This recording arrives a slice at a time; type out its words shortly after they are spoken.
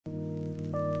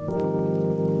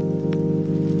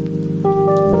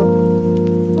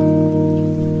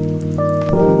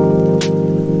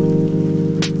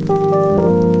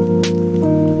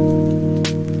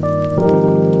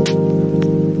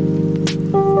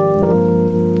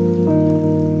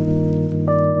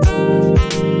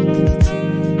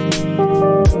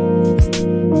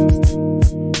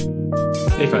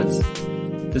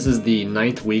This is the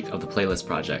 9th week of the playlist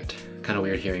project. Kind of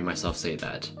weird hearing myself say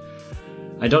that.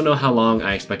 I don't know how long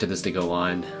I expected this to go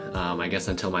on, I guess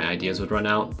until my ideas would run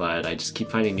out, but I just keep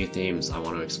finding new themes I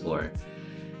want to explore.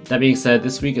 That being said,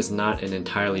 this week is not an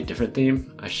entirely different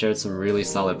theme. I shared some really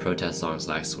solid protest songs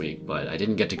last week, but I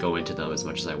didn't get to go into them as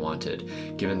much as I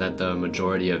wanted, given that the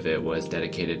majority of it was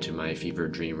dedicated to my fever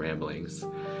dream ramblings.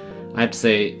 I have to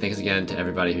say thanks again to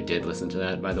everybody who did listen to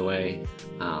that, by the way.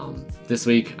 This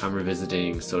week I'm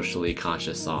revisiting socially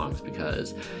conscious songs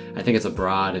because I think it's a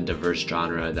broad and diverse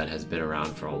genre that has been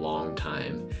around for a long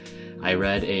time. I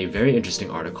read a very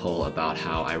interesting article about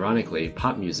how, ironically,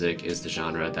 pop music is the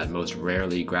genre that most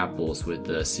rarely grapples with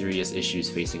the serious issues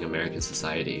facing American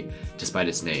society, despite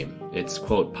its name. It's,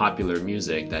 quote, popular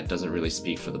music that doesn't really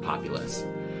speak for the populace.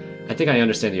 I think I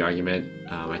understand the argument.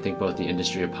 I think both the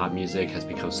industry of pop music has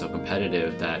become so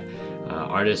competitive that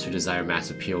artists who desire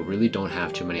mass appeal really don't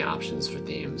have too many options for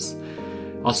themes.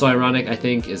 Also ironic, I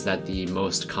think, is that the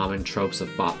most common tropes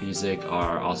of pop music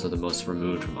are also the most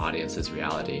removed from audiences'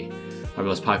 reality. Our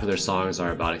most popular songs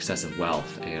are about excessive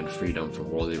wealth and freedom from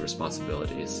worldly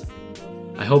responsibilities.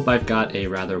 I hope I've got a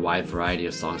rather wide variety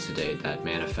of songs today that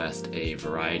manifest a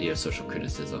variety of social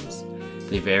criticisms.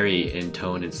 They vary in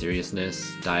tone and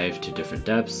seriousness, dive to different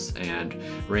depths, and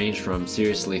range from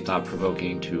seriously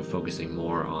thought-provoking to focusing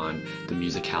more on the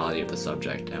musicality of the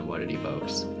subject and what it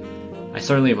evokes. I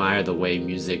certainly admire the way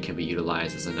music can be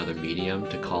utilized as another medium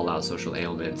to call out social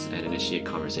ailments and initiate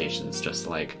conversations, just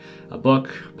like a book,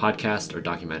 podcast, or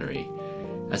documentary.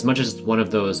 As much as one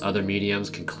of those other mediums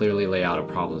can clearly lay out a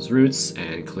problem's roots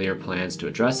and clear plans to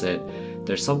address it,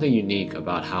 there's something unique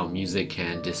about how music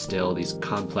can distill these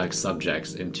complex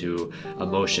subjects into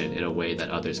emotion in a way that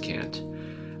others can't.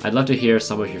 I'd love to hear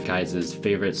some of your guys'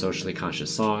 favorite socially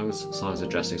conscious songs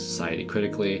addressing society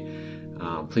critically.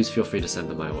 Please feel free to send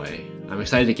them my way. I'm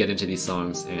excited to get into these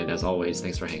songs, and as always,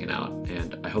 thanks for hanging out,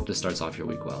 and I hope this starts off your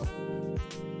week well.